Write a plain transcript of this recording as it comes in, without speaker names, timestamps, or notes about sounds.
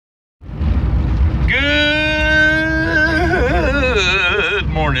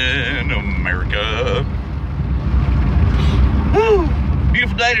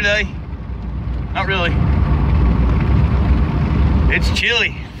day today. Not really. It's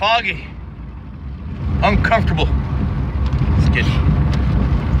chilly, foggy, uncomfortable. Just kidding.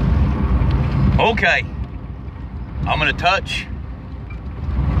 Okay. I'm going to touch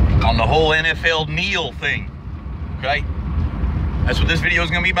on the whole NFL kneel thing. Okay? That's what this video is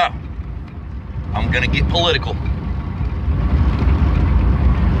going to be about. I'm going to get political.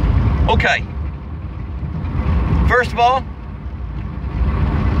 Okay. First of all,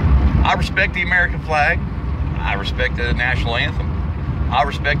 I respect the American flag. I respect the national anthem. I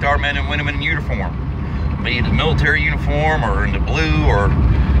respect our men and women in uniform, be it the military uniform or in the blue or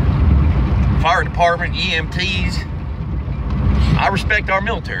fire department, EMTs. I respect our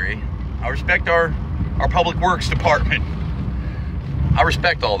military. I respect our public works department. I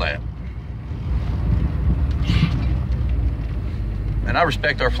respect all that. And I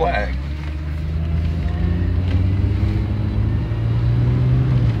respect our flag.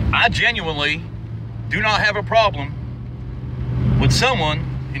 I genuinely do not have a problem with someone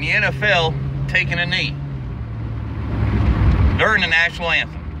in the NFL taking a knee during the national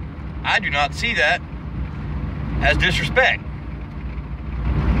anthem. I do not see that as disrespect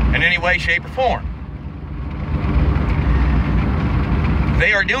in any way, shape, or form.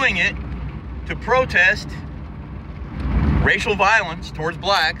 They are doing it to protest racial violence towards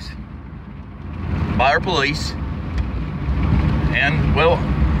blacks by our police. And, well,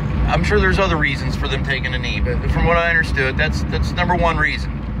 I'm sure there's other reasons for them taking a knee, but from what I understood, that's number one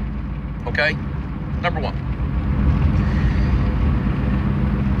reason. Okay? Number one.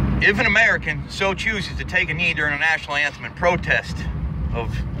 If an American so chooses to take a knee during a national anthem in protest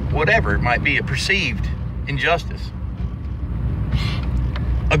of whatever it might be, a perceived injustice,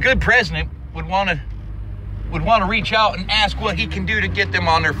 a good president would want to reach out and ask what he can do to get them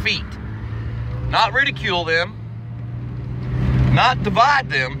on their feet. Not ridicule them, not divide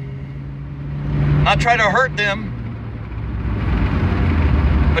them, not try to hurt them,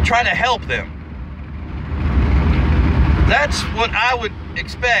 but try to help them. That's what I would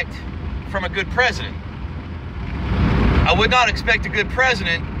expect from a good president. I would not expect a good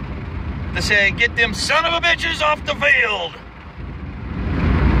president to say, get them son of a bitches off the field.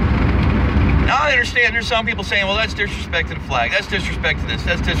 Now I understand there's some people saying, well, that's disrespect to the flag. That's disrespect to this.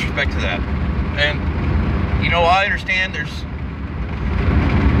 That's disrespect to that. And, you know, I understand there's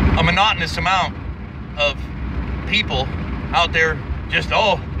a monotonous amount of people out there just,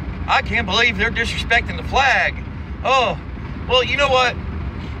 oh, I can't believe they're disrespecting the flag. Oh, well, you know what?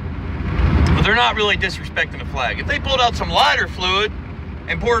 Well, they're not really disrespecting the flag. If they pulled out some lighter fluid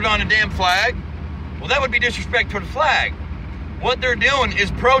and poured it on the damn flag, well, that would be disrespect to the flag. What they're doing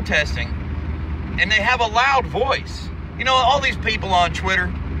is protesting, and they have a loud voice. You know, all these people on Twitter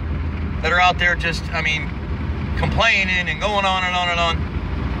that are out there just, I mean, complaining and going on and on and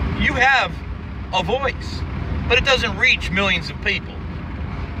on. You have a voice, but it doesn't reach millions of people.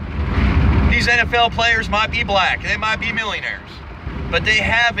 These NFL players might be black, they might be millionaires, but they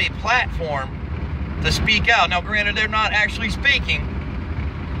have a platform to speak out. Now, granted, they're not actually speaking,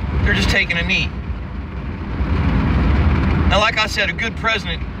 they're just taking a knee. Now, like I said, a good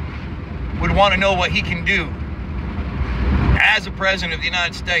president would want to know what he can do as a president of the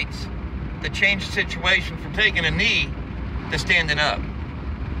United States to change the situation from taking a knee to standing up.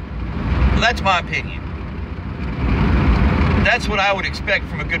 Well, that's my opinion. That's what I would expect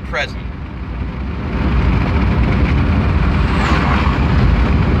from a good president.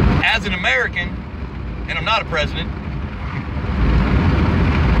 As an American, and I'm not a president,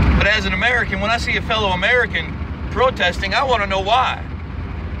 but as an American, when I see a fellow American protesting, I want to know why.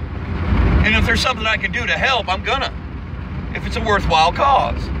 And if there's something I can do to help, I'm gonna, if it's a worthwhile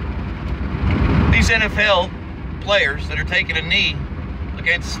cause. These NFL players that are taking a knee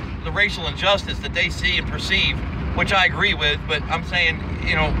against the racial injustice that they see and perceive, which I agree with, but I'm saying,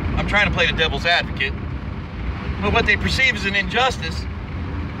 you know, I'm trying to play the devil's advocate. But what they perceive as an injustice,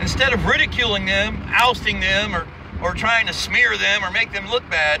 instead of ridiculing them, ousting them, or trying to smear them or make them look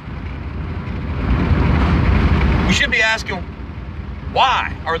bad, we should be asking,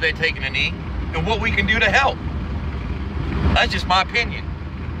 why are they taking a knee and what we can do to help? That's just my opinion.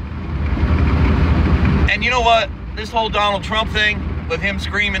 And you know what? This whole Donald Trump thing, with him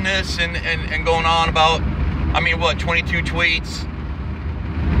screaming this and going on about, I mean, what, 22 tweets?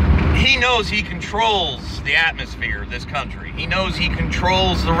 He knows he controls the atmosphere of this country. He knows he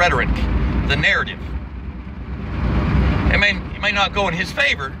controls the rhetoric, the narrative. It may not go in his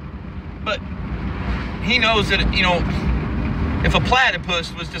favor, but he knows that, you know, if a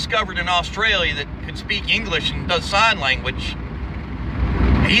platypus was discovered in Australia that could speak English and does sign language,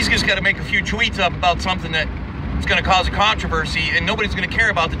 he's just got to make a few tweets up about something that It's going to cause a controversy, and nobody's going to care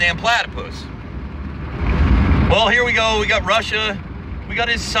about the damn platypus. Well, here we go. We got Russia. We got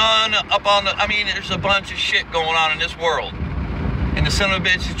his son up on the... I mean, there's a bunch of shit going on in this world. And the son of a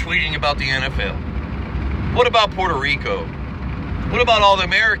bitch is tweeting about the NFL. What about Puerto Rico? What about all the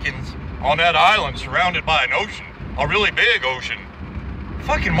Americans on that island surrounded by an ocean? A really big ocean.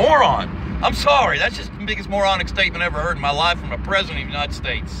 Fucking moron. I'm sorry. That's just the biggest moronic statement I've ever heard in my life from a president of the United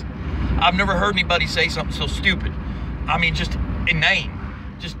States. I've never heard anybody say something so stupid. I mean, just inane.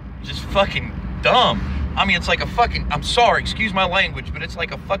 Just fucking dumb. I mean, it's like a fucking, I'm sorry, excuse my language, but it's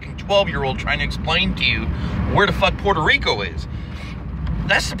like a fucking 12-year-old trying to explain to you where the fuck Puerto Rico is.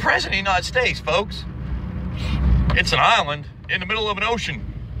 That's the president of the United States, folks. It's an island in the middle of an ocean.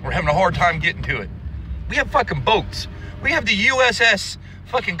 We're having a hard time getting to it. We have fucking boats. We have the USS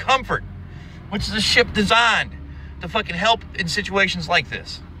fucking Comfort, which is a ship designed to fucking help in situations like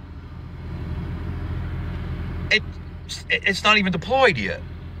this. It's not even deployed yet.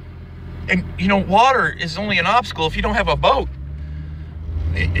 And, you know, water is only an obstacle if you don't have a boat.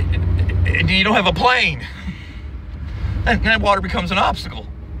 And you don't have a plane. Then water becomes an obstacle.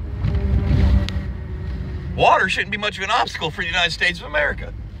 Water shouldn't be much of an obstacle for the United States of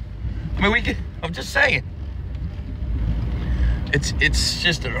America. I mean, I'm just saying. It's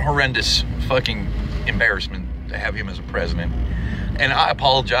just a horrendous fucking embarrassment to have him as a president. And I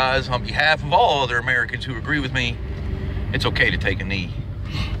apologize on behalf of all other Americans who agree with me. It's okay to take a knee.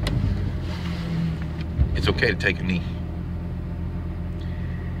 It's okay to take a knee.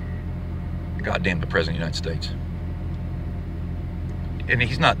 Goddamn the President of the United States. And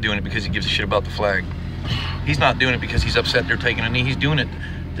he's not doing it because he gives a shit about the flag. He's not doing it because he's upset they're taking a knee. He's doing it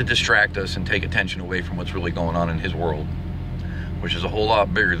to distract us and take attention away from what's really going on in his world, which is a whole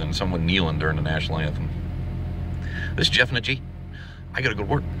lot bigger than someone kneeling during the national anthem. This is Jeff and the G. I gotta go to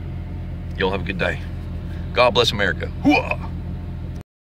work. Y'all have a good day. God bless America. Hooah!